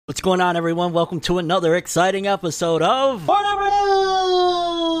What's going on, everyone? Welcome to another exciting episode of Whatever News!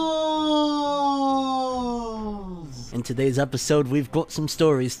 In today's episode, we've got some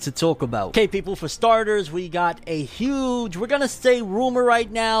stories to talk about. Okay, people, for starters, we got a huge, we're gonna say rumor right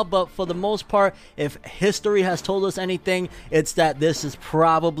now, but for the most part, if history has told us anything, it's that this is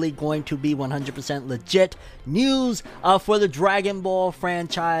probably going to be 100% legit news for the Dragon Ball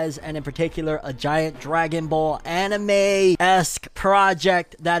franchise, and in particular, a giant Dragon Ball anime-esque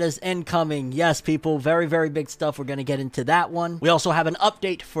project that is incoming. Yes, people, very, very big stuff. We're gonna get into that one. We also have an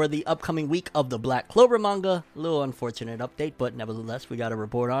update for the upcoming week of the Black Clover manga. A little unfortunate update, but nevertheless, we got a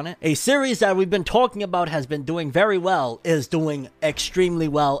report on it. A series that we've been talking about has been doing very well, is doing extremely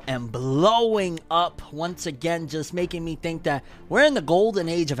well and blowing up once again, just making me think that we're in the golden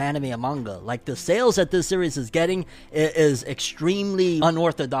age of anime and manga. Like, the sales that this series is getting is extremely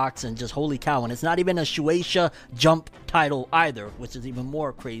unorthodox and just holy cow. And it's not even a Shueisha Jump title either, which is even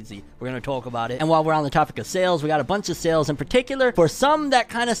more crazy. We're going to talk about it. And while we're on the topic of sales, we got a bunch of sales in particular for some that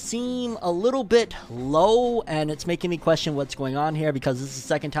kind of seem a little bit low, and it's making me question what's going on here, because this is the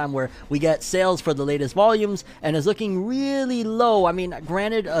second time where we get sales for the latest volumes and it's looking really low. I mean,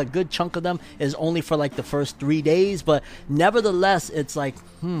 granted, a good chunk of them is only for like the first 3 days, but nevertheless, it's like,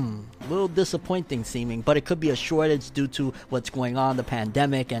 a little disappointing seeming, but it could be a shortage due to what's going on, the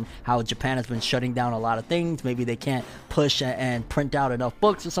pandemic, and how Japan has been shutting down a lot of things. Maybe they can't push and print out enough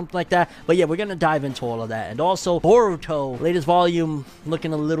books or something like that. But yeah, we're gonna dive into all of that. And also, Boruto, latest volume,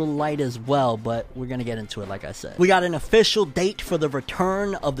 looking a little light as well, but we're gonna get into it, like I said. We got an official date for the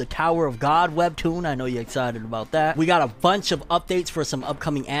return of the Tower of God webtoon. I know you're excited about that. We got a bunch of updates for some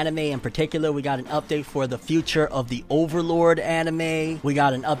upcoming anime. In particular, we got an update for the future of the Overlord anime. We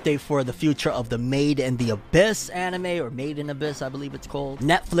got an update for the future of the Made in the Abyss anime, or Made in Abyss, I believe it's called.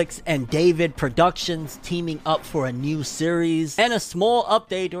 Netflix and David Productions teaming up for a new series, and a small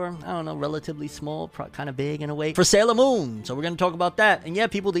update, or I don't know, relatively small, kind of big in a way, for Sailor Moon. So we're going to talk about that. And yeah,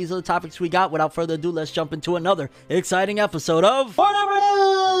 people, these are the topics we got. Without further ado, let's jump into another exciting episode of Whatever News!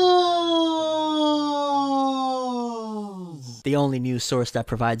 The only news source that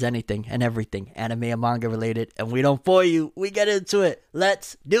provides anything and everything anime and manga related, and we don't bore you. We get into it.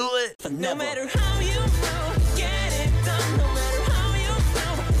 Let's do it. No matter how you move, get it done. No matter how you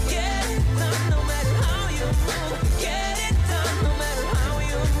move, get it done. No matter how you move, get it done. No matter how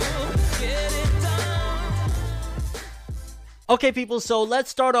you move, get it done. Okay, people, so let's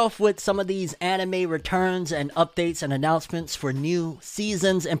start off with some of these anime returns and updates and announcements for new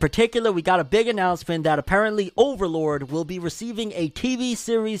seasons. In particular, we got a big announcement that apparently Overlord will be receiving a TV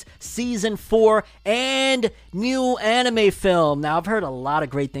series season 4 and new anime film. Now, I've heard a lot of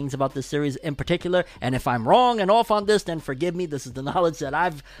great things about this series in particular, and if I'm wrong and off on this, then forgive me. This is the knowledge that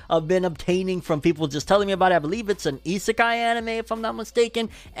I've been obtaining from people just telling me about it. I believe it's an isekai anime, if I'm not mistaken,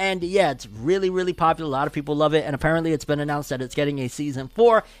 and yeah, it's really, really popular. A lot of people love it, and apparently it's been announced that it's getting a season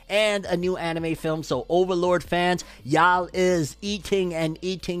 4 and a new anime film. So Overlord fans, y'all is eating and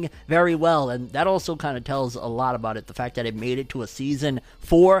eating very well, and that also kind of tells a lot about it. The fact that it made it to a season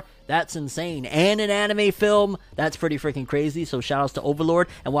 4, that's insane. And an anime film, that's pretty freaking crazy. So shout outs to Overlord.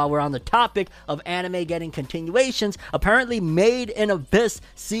 And while we're on the topic of anime getting continuations, apparently Made in Abyss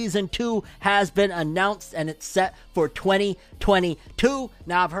season 2 has been announced, and it's set for 2022.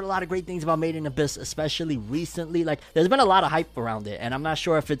 Now, I've heard a lot of great things about Made in Abyss, especially recently. Like, there's been a lot of hype around it, and I'm not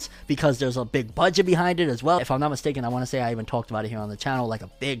sure if it's because there's a big budget behind it as well. If I'm not mistaken, I want to say I even talked about it here on the channel, like a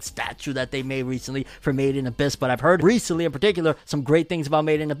big statue that they made recently for Made in Abyss. But I've heard recently in particular some great things about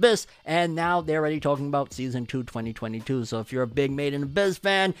Made in Abyss, and now they're already talking about season 2 2022. So if you're a big Made in Abyss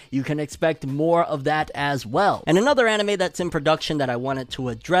fan, you can expect more of that as well. And another anime that's in production that I wanted to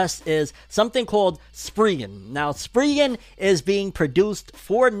address is something called Spriggan. Now, Spriggan is being produced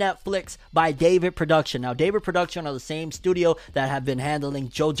for Netflix by David Production. Now, David Production are the same studio that have been handling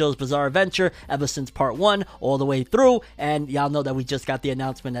JoJo's Bizarre Adventure ever since part 1 all the way through, and y'all know that we just got the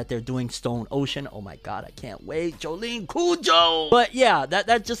announcement that they're doing Stone Ocean. Oh my god, I can't wait. Jolene Cujo! But yeah,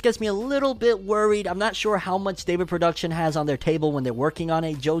 that just gets me a little bit worried. I'm not sure how much David Production has on their table when they're working on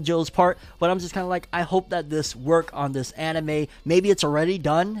a JoJo's part, but I'm just kind of like, I hope that this work on this anime, maybe it's already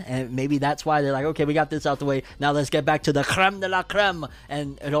done, and maybe that's why they're like, okay, we got this out the way, now let's get back to the creme de la creme,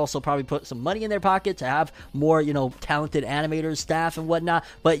 and it also probably put some money in their pocket to have more, talented animators, staff, and whatnot.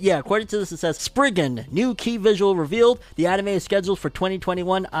 But yeah, according to this, it says, Spriggan, new key visual revealed. The anime is scheduled for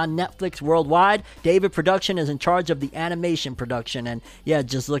 2021 on Netflix worldwide. David Production is in charge of the animation production, and yeah,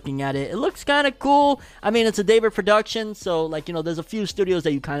 just looking at it. It looks kind of cool. I mean, it's a David production, so like, you know, there's a few studios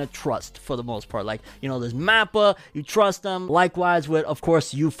that you kind of trust for the most part. Like, you know, there's Mappa, you trust them. Likewise with, of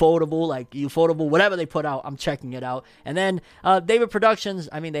course, Ufotable, whatever they put out, I'm checking it out. And then David Productions,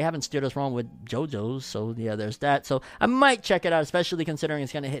 I mean, they haven't steered us wrong with JoJo's, so yeah, there's that. So I might check it out, especially considering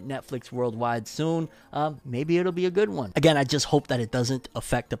it's going to hit Netflix worldwide soon. Maybe it'll be a good one. Again, I just hope that it doesn't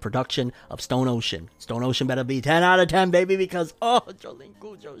affect the production of Stone Ocean. Stone Ocean better be 10 out of 10, baby, because, Jolene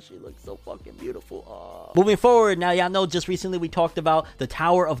Cujo, she looks so fucking beautiful. Moving forward, now y'all know just recently we talked about the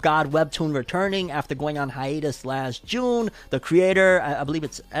Tower of God webtoon returning after going on hiatus last June. The creator, I believe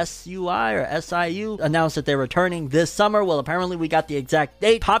it's SUI or SIU, announced that they're returning this summer. Well, apparently we got the exact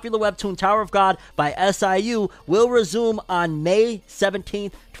date. Popular webtoon Tower of God by SIU will resume on May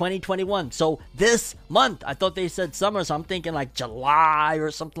 17th, 2021. So this month. I thought they said summer, so I'm thinking like July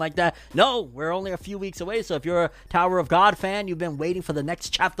or something like that. No, we're only a few weeks away. So if you're a Tower of God fan, you've been waiting for the next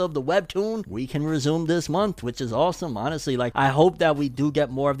chapter of the webtoon, we can resume this month, which is awesome. Honestly, like, I hope that we do get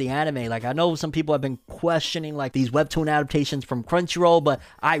more of the anime. Like, I know some people have been questioning like these webtoon adaptations from Crunchyroll, but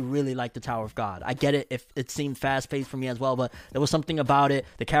I really like the Tower of God. I get it if it seemed fast-paced for me as well, but there was something about it,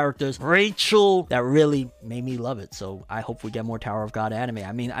 the characters, Rachel, that really made me love it. So I hope we get more Tower of God anime.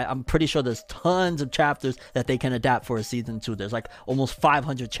 I mean, I'm pretty sure there's tons of chapters that they can adapt for a season 2. There's like almost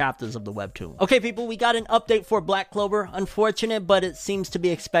 500 chapters of the webtoon. Okay, people, we got an update for Black Clover. Unfortunate, but it seems to be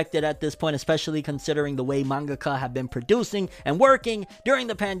expected at this point, especially considering the way mangaka have been producing and working during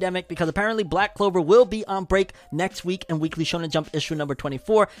the pandemic, because apparently Black Clover will be on break next week in Weekly Shonen Jump issue number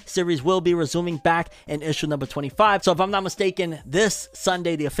 24. Series will be resuming back in issue number 25. So if I'm not mistaken, this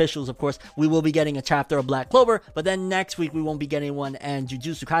Sunday, the officials, of course, we will be getting a chapter of Black Clover, but then next week we won't be getting one, and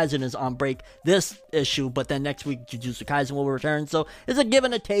Jujutsu Kaisen is on break this issue, but then next week Jujutsu Kaisen will return. So it's a give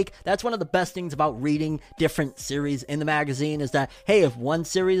and a take. That's one of the best things about reading different series in the magazine, is that, hey, if one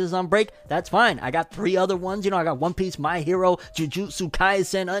series is on break, that's fine. I got 3 other ones. You know, I got One Piece, My Hero, Jujutsu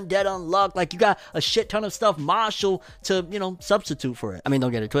Kaisen, Undead Unluck. Like, you got a shit ton of stuff, Marshall, to, you know, substitute for it. I mean,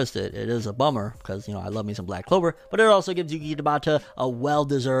 don't get it twisted. It is a bummer because, you know, I love me some Black Clover, but it also gives Yuki Tabata a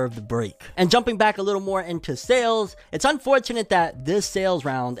well-deserved break. And jumping back a little more into sales, it's unfortunate that this sales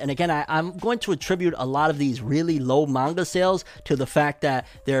round, and again, I'm going to attribute a lot of these really low manga sales to the fact that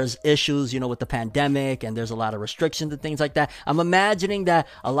there's issues, you know, with the pandemic, and there's a lot of restrictions and things like that. I'm imagining that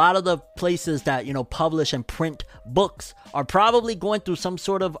a lot of the places that, you know, publish and print books are probably going through some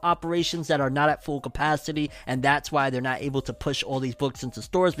sort of operations that are not at full capacity, and that's why they're not able to push all these books into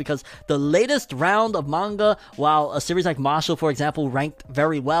stores, because the latest round of manga, while a series like Marshall, for example, ranked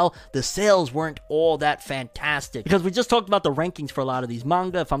very well, the sales weren't all that fantastic, because we just talked about the rankings for a lot of these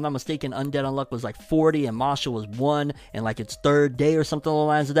manga. If I'm not mistaken, Undead Unluck was like 40 and Marshall was 1 in like its 3rd day or something along the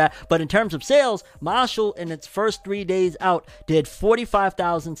lines of that. But in terms of sales, Marshall in its first 3 days out did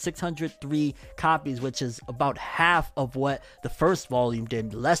 45,603 copies, which is about half of what the first volume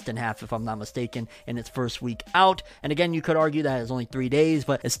did, less than half if I'm not mistaken, in its first week out. And again, you could argue that it's only 3 days,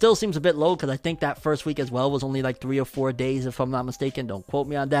 but it still seems a bit low, because I think that first week as well was only like 3 or 4 days if I'm not mistaken. Don't quote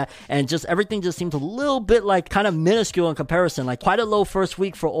me on that. And just everything just seems a little bit like kind of minuscule in comparison. Like, quite a low first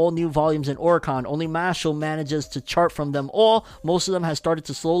week for all new volumes in Oricon. Only Marshall manages to chart from them all. Most of them have started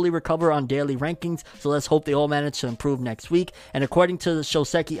to slowly recover on daily rankings, so let's hope they all manage to improve next week. And according to the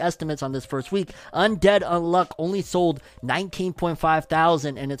Shoseki estimates on this first week, Undead Unluck only sold 19.5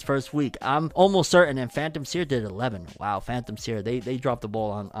 thousand in its first week. I'm almost certain, and Phantom Seer did 11. Wow, Phantom Seer, they dropped the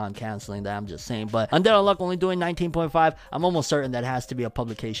ball on canceling that, I'm just saying. But Undead Unluck only doing 19.5, I'm almost certain that has to be a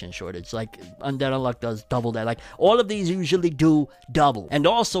publication shortage. Like, Undead Unluck does double that. Like, all of these usually do double. And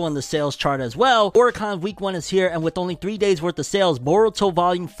also on the sales chart as well, Oricon week 1 is here, and with only 3 days worth of sales, Boruto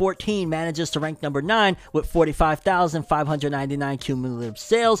volume 14 manages to rank number 9 with 45,599 cumulative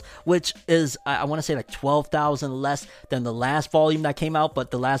sales, which is, I want to say, like 12,000 less than the last volume that came out,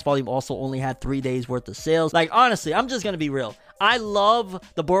 but the last volume also only had 3 days worth of sales. Like, honestly, I'm just gonna be real. I love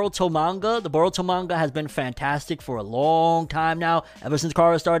the Boruto manga. The Boruto manga has been fantastic for a long time now. Ever since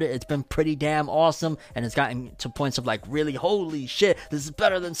Kara started, it's been pretty damn awesome, and it's gotten to points of like, really, holy shit, this is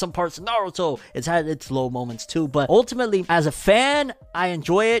better than some parts of Naruto. It's had its low moments too, but ultimately, as a fan, I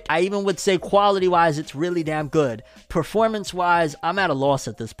enjoy it. I even would say quality-wise, it's really damn good. Performance-wise, I'm at a loss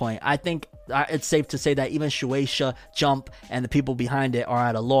at this point. I think it's safe to say that even Shueisha, Jump, and the people behind it are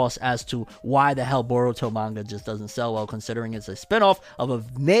at a loss as to why the hell Boruto manga just doesn't sell well, considering it's a spinoff of a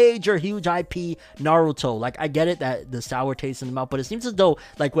major, huge IP, Naruto. Like, I get it that the sour taste in the mouth, but it seems as though,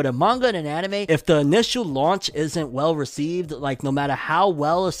 like, with a manga and an anime, if the initial launch isn't well received, like, no matter how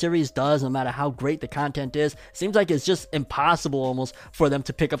well a series does, no matter how great the content is, it seems like it's just impossible almost for them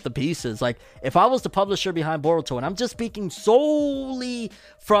to pick up the pieces. Like, if I was the publisher behind Boruto, and I'm just speaking solely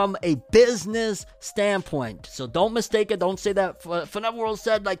from a business standpoint. So don't mistake it. Don't say that Finette World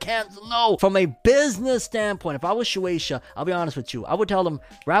said like cancel. No, from a business standpoint, if I was Shueisha, I'll be honest with you, I would tell them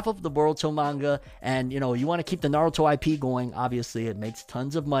wrap up the Boruto manga, and you want to keep the Naruto IP going. Obviously, it makes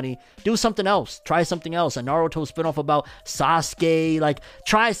tons of money. Do something else. Try something else. A Naruto spinoff about Sasuke. Like,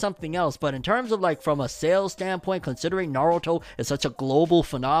 try something else. But in terms of like from a sales standpoint, considering Naruto is such a global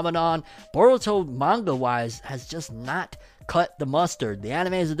phenomenon, Boruto manga wise has just not cut the mustard. The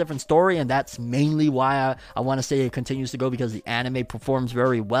anime is a different story, and that's mainly why I want to say it continues to go, because the anime performs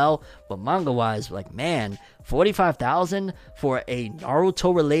very well. But manga wise, like, man, 45,000 for a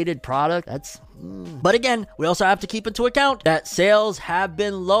Naruto related product, that's But again, we also have to keep into account that sales have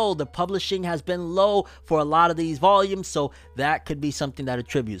been low. The publishing has been low for a lot of these volumes, so that could be something that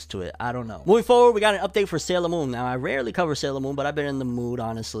attributes to it. I don't know. Moving forward, we got an update for Sailor Moon. Now, I rarely cover Sailor Moon, but I've been in the mood,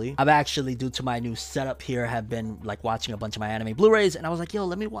 honestly. I've actually, due to my new setup here, have been like watching a bunch of my anime Blu-rays, and I was like, yo,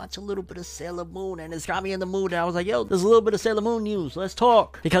 let me watch a little bit of Sailor Moon, and it's got me in the mood, and I was like, yo, there's a little bit of Sailor Moon news. Let's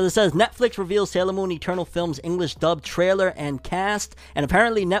talk. Because it says Netflix reveals Sailor Moon Eternal Films English dub trailer and cast, and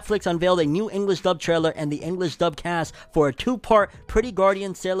apparently Netflix unveiled a new English dub trailer and the English dub cast for a two-part Pretty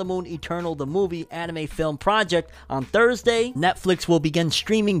Guardian Sailor Moon Eternal the movie anime film project on Thursday. Netflix will begin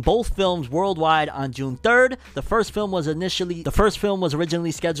streaming both films worldwide on June 3rd. The first film was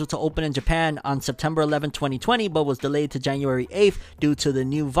originally scheduled to open in Japan on September 11, 2020, but was delayed to January 8th due to the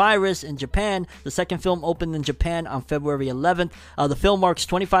new virus in Japan. The second film opened in Japan on February 11th. The film marks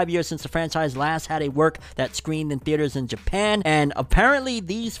 25 years since the franchise last had a work that screened in theaters in Japan, and apparently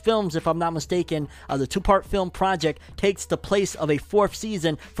these films, if I'm not mistaken, the two-part film project takes the place of a fourth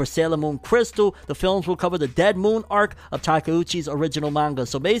season for Sailor Moon Crystal. The films will cover the Dead Moon arc of Takeuchi's original manga.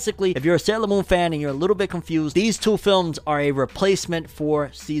 So basically, if you're a Sailor Moon fan and you're a little bit confused, these two films are a replacement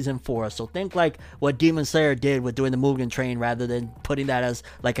for season 4. So think like what Demon Slayer did with doing the Mugen Train, rather than putting that as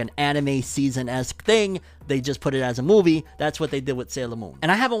like an anime season-esque thing. They just put it as a movie. That's what they did with Sailor Moon.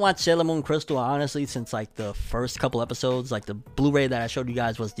 And I haven't watched Sailor Moon Crystal, honestly, since like the first couple episodes. Like the Blu-ray that I showed you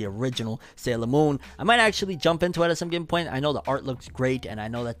guys was the original Sailor Moon. I might actually jump into it at some given point. I know the art looks great, and I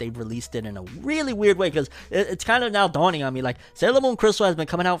know that they've released it in a really weird way, because it's kind of now dawning on me, like Sailor Moon Crystal has been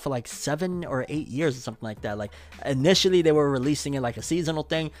coming out for like 7 or 8 years or something like that. Like initially they were releasing it like a seasonal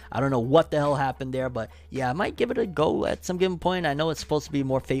thing. I don't know what the hell happened there, but yeah, I might give it a go at some given point. I know it's supposed to be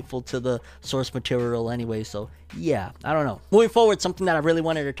more faithful to the source material anyway, so yeah, I don't know. Moving forward, something that I really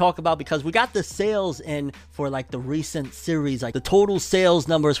wanted to talk about, because we got the sales in for like the recent series, like the total sales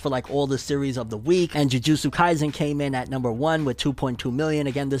numbers for like all the series of the week, and Jujutsu Kaisen came in at number 1 with 2.2 million.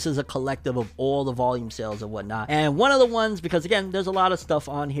 Again, this is a collective of all the volume sales and whatnot, and one of the ones, because again, there's a lot of stuff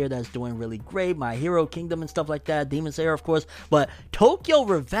on here that's doing really great, My Hero Kingdom and stuff like that, Demon Slayer of course, but Tokyo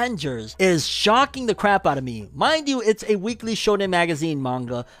Revengers is shocking the crap out of me. Mind you, it's a weekly shonen magazine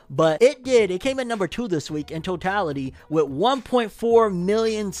manga, but it came in number 2 this week in totality with 1.4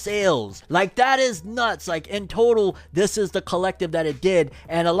 million sales. Like, that is nuts. Like, in total, this is the collective that it did,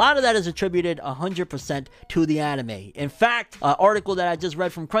 and a lot of that is attributed 100% to the anime. In fact, an article that I just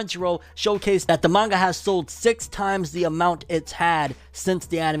read from Crunchyroll showcased that the manga has sold 6 times the amount it's had since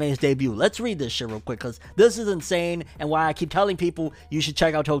the anime's debut. Let's read this shit real quick, because this is insane, and why I keep telling people you should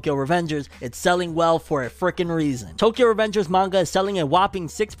check out Tokyo Revengers. It's selling well for a freaking reason. Tokyo Revengers manga is selling a whopping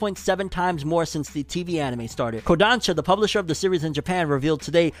 6.7 times more since the TV anime started. Kodansha, the publisher of the series in Japan, revealed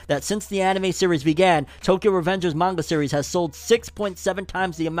today that since the anime series began, Tokyo Revengers manga series has sold 6.7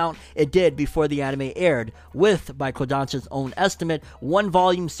 times the amount it did before the anime aired, with, by Kodansha's own estimate, 1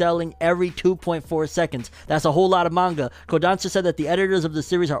 volume selling every 2.4 seconds. That's a whole lot of manga. Kodansha said that the editors of the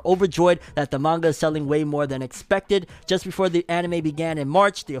series are overjoyed that the manga is selling way more than expected. Just before the anime began in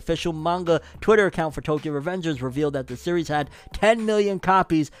March, the official manga Twitter account for Tokyo Revengers revealed that the series had 10 million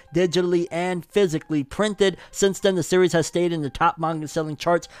copies digitally and physically printed. Since then, the series has stayed in the top manga selling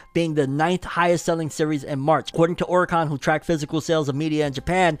charts, being the 9th highest selling series in March, according to Oricon, who tracked physical sales of media in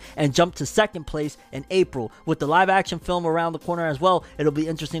Japan, and jumped to 2nd place in April. With the live action film around the corner as well, it'll be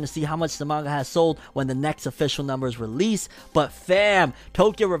interesting to see how much the manga has sold when the next official numbers release. But fam,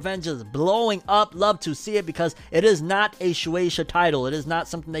 Tokyo Revengers is blowing up. Love to see it, because it is not a Shueisha title. It is not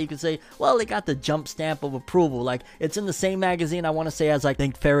something that you can say, well, they got the jump stamp of approval. Like, it's in the same magazine, I want to say, as like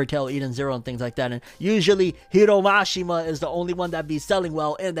think Fairy Tail Eden Zero and things like that, and usually Hiro Mashima is the only one that be selling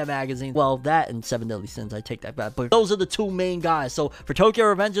well in that magazine. Well, that and Seven Deadly Sins, I take that back, but those are the 2 main guys. So for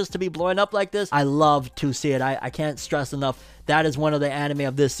Tokyo Revengers to be blowing up like this, I love to see it. I can't stress enough that is one of the anime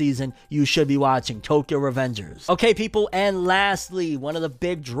of this season you should be watching, Tokyo Revengers. Okay, people, and lastly, one of the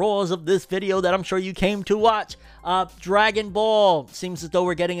big draws of this video that I'm sure you came to watch, Dragon Ball. Seems as though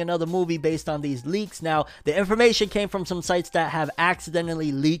we're getting another movie based on these leaks. Now, the information came from some sites that have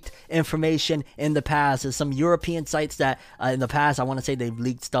accidentally leaked information in the past. There's some European sites that in the past, I want to say they've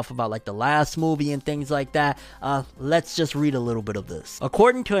leaked stuff about like the last movie and things like that. Let's just read a little bit of this.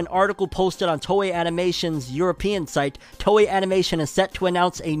 According to an article posted on Toei Animation's European site, Toei Animation is set to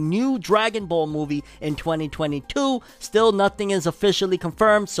announce a new Dragon Ball movie in 2022. Still, nothing is officially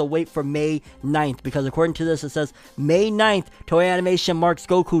confirmed, so wait for May 9th, because according to this, it says May 9th, Toei Animation marks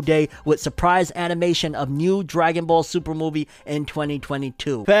Goku Day with surprise animation of new Dragon Ball Super movie in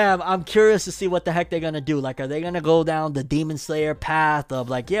 2022. Fam, I'm curious to see what the heck they're gonna do. Like, are they gonna go down the Demon Slayer path of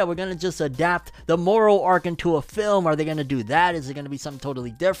like, yeah, we're gonna just adapt the Moro arc into a film? Are they gonna do that? Is it gonna be something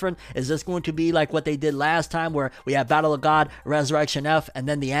totally different? Is this going to be like what they did last time where we had Battle of God, Resurrection F, and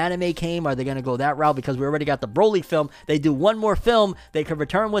then the anime came? Are they gonna go that route? Because we already got the Broly film. They do one more film, they could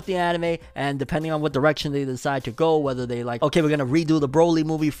return with the anime, and depending on what direction they decide to go, whether they like, okay, we're gonna redo the Broly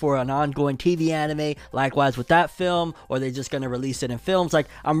movie for an ongoing TV anime, likewise with that film, or they're just gonna release it in films. Like,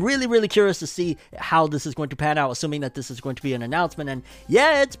 I'm really curious to see how this is going to pan out, assuming that this is going to be an announcement. And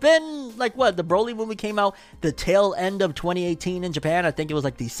yeah, it's been like, what, the Broly movie came out the tail end of 2018 in Japan. I think it was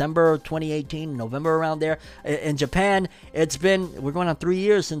like December 2018, November, around there in Japan. It's been, we're going on 3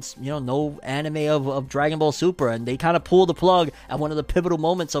 years since, you know, no anime of Dragon Ball Super, and they kind of pulled the plug at one of the pivotal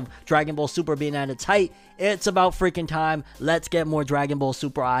moments of Dragon Ball Super being at its height. It's about freaking time. Let's get more Dragon Ball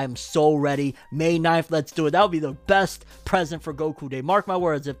Super. I am so ready. May 9th, let's do it. That would be the best present for Goku Day. Mark my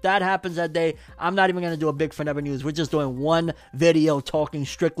words. If that happens that day, I'm not even going to do a big Forever News. We're just doing one video talking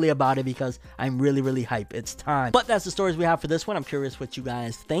strictly about it because I'm really hyped. It's time. But that's the stories we have for this one. I'm curious what you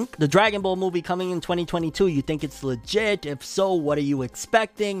guys think. The Dragon Ball movie coming in 2022, you think it's legit? If so, what are you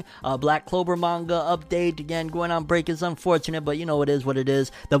expecting? Black Clover manga update. Again, going on break is unfortunate, but you know, it is what it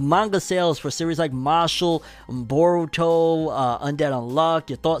is. The manga sales for series like Marshall, Boruto, Undead Unluck,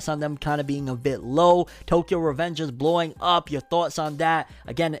 your thoughts on them kind of being a bit low. Tokyo Revengers blowing up, your thoughts on that?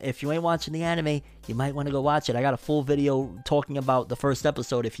 Again, if you ain't watching the anime, you might want to go watch it. I got a full video talking about the first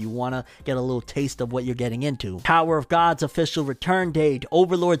episode if you want to get a little taste of what you're getting into. Tower of God's official return date,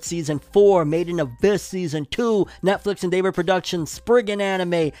 Overlord Season 4, Made in Abyss Season 2, Netflix and David Productions Spriggan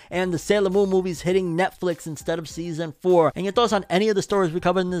anime, and the Sailor Moon movies hitting Netflix instead of Season 4. And your thoughts on any of the stories we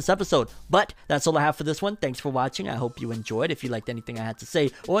covered in this episode. But that's all I have for this one. Thanks for watching. I hope you enjoyed. If you liked anything I had to say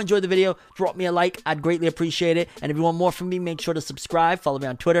or enjoyed the video, drop me a like. I'd greatly appreciate it. And if you want more from me, make sure to subscribe. Follow me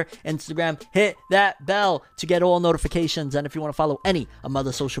on Twitter, Instagram. Hit that bell to get all notifications. And if you want to follow any of my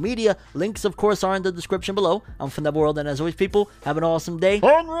other social media, links of course are in the description below. I'm from the world, and as always, people, have an awesome day,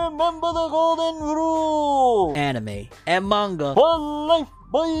 and remember the golden rule: anime and manga for life.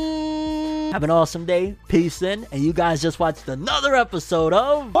 Bye. Have an awesome day. Peace in. And you guys just watched another episode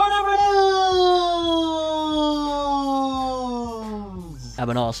of Forever News. Have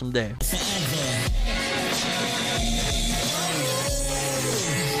an awesome day.